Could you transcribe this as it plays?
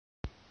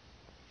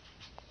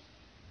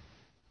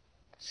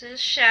This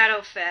is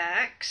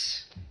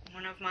shadowfax,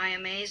 one of my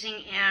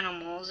amazing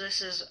animals.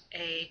 This is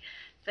a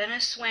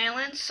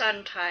Venezuelan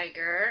sun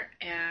tiger,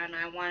 and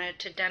I wanted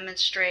to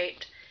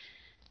demonstrate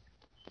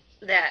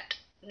that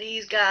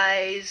these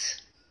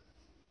guys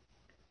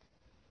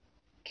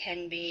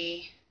can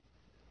be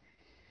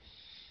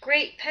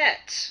great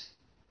pets.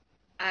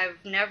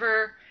 I've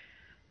never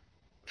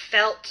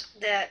felt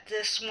that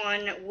this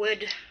one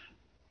would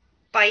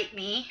bite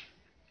me,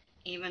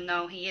 even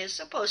though he is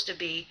supposed to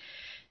be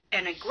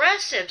an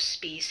aggressive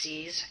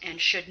species and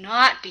should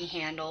not be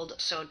handled,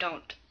 so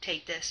don't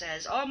take this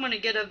as, oh, I'm going to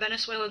get a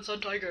Venezuelan sun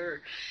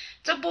tiger.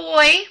 It's a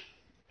boy,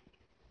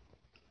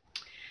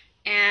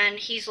 and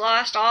he's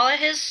lost all of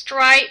his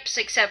stripes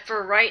except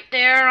for right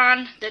there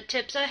on the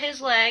tips of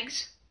his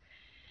legs,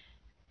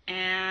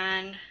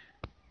 and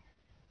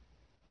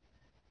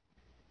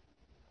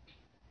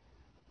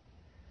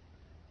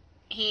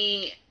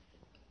he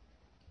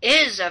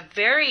is a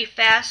very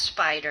fast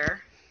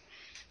spider,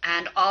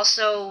 and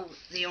also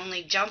the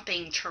only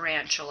jumping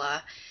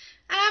tarantula.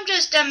 And I'm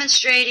just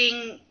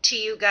demonstrating to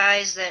you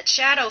guys that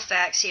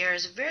shadowfax here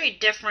is a very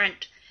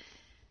different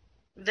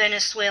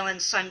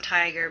Venezuelan sun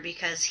tiger,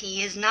 because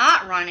he is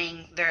not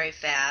running very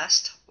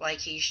fast like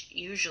he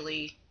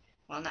usually,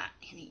 well, not,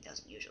 he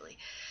doesn't usually,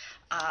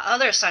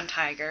 other sun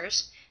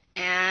tigers,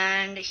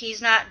 and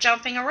he's not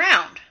jumping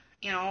around,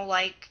 you know,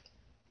 like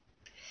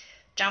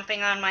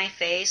jumping on my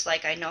face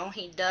like I know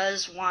he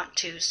does want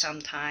to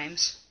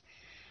sometimes.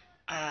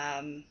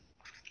 And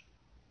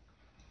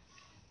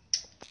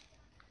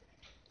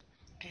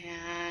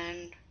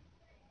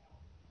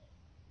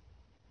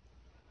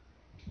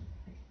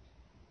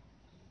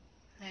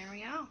there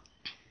we go.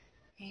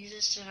 He's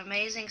just an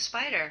amazing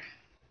spider.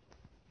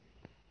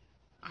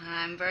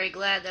 I'm very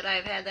glad that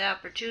I've had the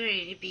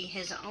opportunity to be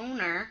his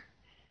owner,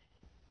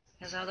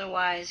 because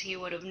otherwise he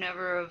would have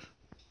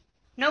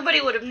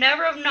nobody would have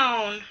never have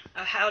known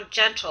of how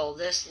gentle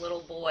this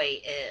little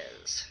boy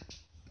is.